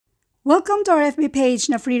Welcome to our FB page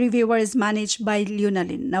na free reviewer is managed by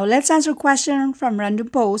Lunalyn. Now, let's answer question from random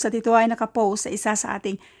post at ito ay nakapost sa isa sa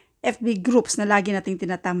ating FB groups na lagi nating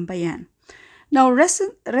tinatambayan. Now,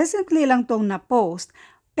 recently lang tong na-post,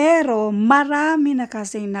 pero marami na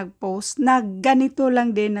kasing nag-post na ganito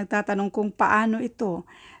lang din nagtatanong kung paano ito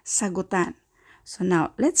sagutan. So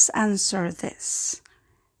now, let's answer this.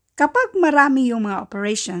 Kapag marami yung mga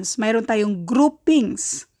operations, mayroon tayong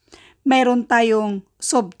groupings, mayroon tayong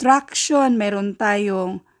subtraction, mayroon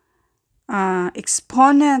tayong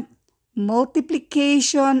exponent,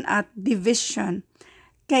 multiplication, at division.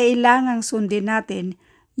 Kailangang sundin natin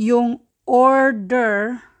yung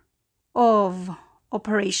order of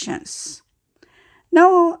operations.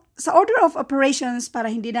 Now, sa order of operations, para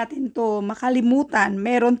hindi natin to makalimutan,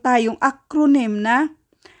 meron tayong acronym na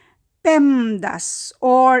PEMDAS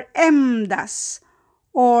or EMDAS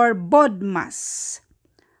or BODMAS.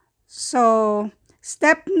 So,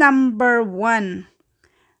 step number 1,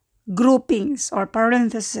 groupings or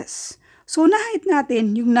parentheses. So, nahit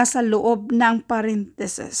natin yung nasa loob ng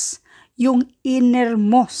parentheses, yung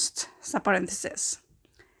innermost sa parentheses.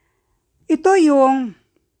 Ito yung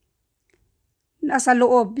nasa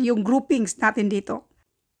loob, yung groupings natin dito.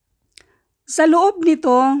 Sa loob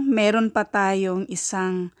nito, meron pa tayong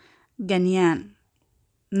isang ganyan.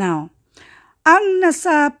 Now, ang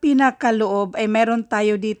nasa pinakaloob ay meron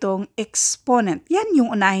tayo ditong exponent. Yan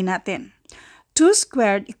yung unahin natin. 2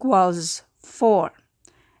 squared equals 4.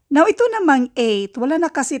 Now, ito namang 8. Wala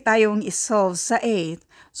na kasi tayong isolve sa 8.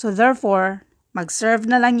 So, therefore, mag-serve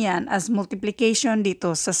na lang yan as multiplication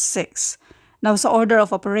dito sa 6. Now, sa order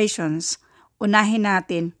of operations, unahin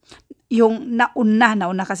natin yung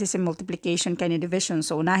nauna kasi sa multiplication kanya division.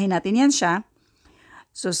 So, unahin natin yan siya.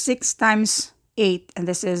 So, 6 times 8, and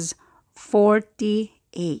this is 48.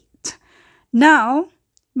 Now,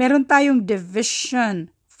 meron tayong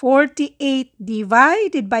division. 48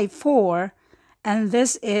 divided by 4, and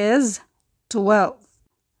this is 12.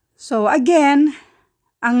 So, again,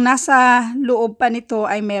 ang nasa loob pa nito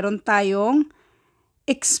ay meron tayong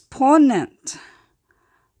exponent.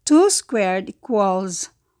 2 squared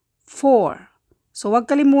equals 4. So,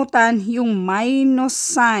 huwag kalimutan yung minus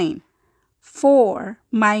sign. 4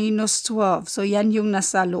 minus 12. So, yan yung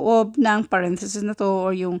nasa loob ng parenthesis na to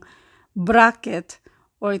or yung bracket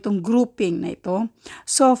or itong grouping na ito.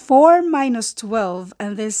 So, 4 minus 12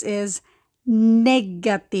 and this is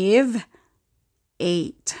negative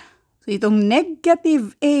 8. So, itong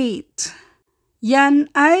negative 8,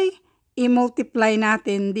 yan ay i-multiply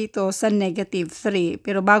natin dito sa negative 3.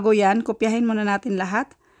 Pero bago yan, kopyahin muna natin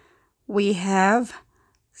lahat. We have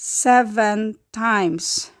 7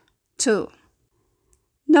 times 2.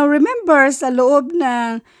 Now, remember, sa loob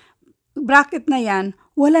ng bracket na yan,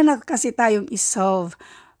 wala na kasi tayong isolve.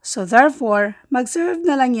 So, therefore, mag-serve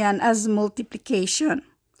na lang yan as multiplication.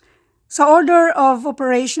 Sa order of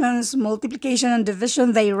operations, multiplication and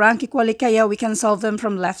division, they rank equally kaya we can solve them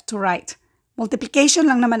from left to right. Multiplication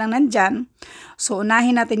lang naman ang nandyan. So,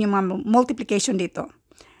 unahin natin yung mga multiplication dito.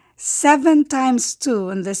 7 times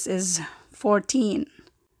 2, and this is 14.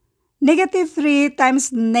 Negative 3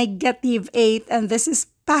 times negative 8, and this is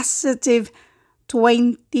positive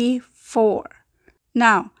 24.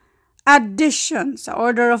 Now, addition. Sa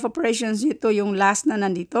order of operations, ito yung last na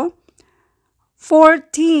nandito.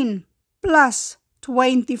 14 plus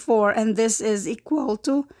 24, and this is equal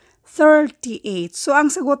to 38. So, ang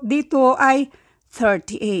sagot dito ay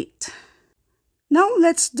 38. Now,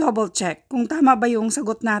 let's double check kung tama ba yung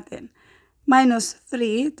sagot natin. Minus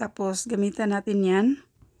 3, tapos gamitan natin yan.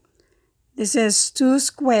 This is 2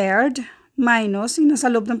 squared minus, yung nasa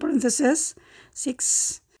loob ng parenthesis,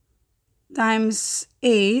 6 times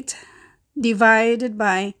 8 divided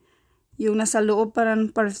by yung nasa loob parang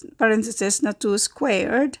parenthesis na 2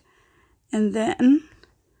 squared. And then,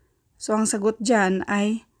 so ang sagot dyan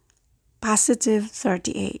ay positive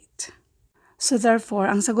 38. So therefore,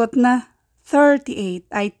 ang sagot na 38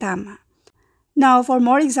 ay tama. Now, for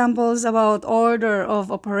more examples about order of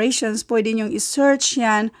operations, pwede niyong i-search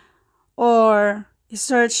yan or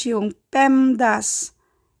i-search yung PEMDAS.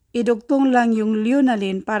 Idugtong lang yung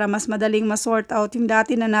Lunalyn para mas madaling ma-sort out yung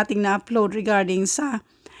dati na nating na-upload regarding sa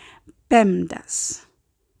PEMDAS.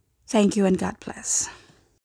 Thank you and God bless.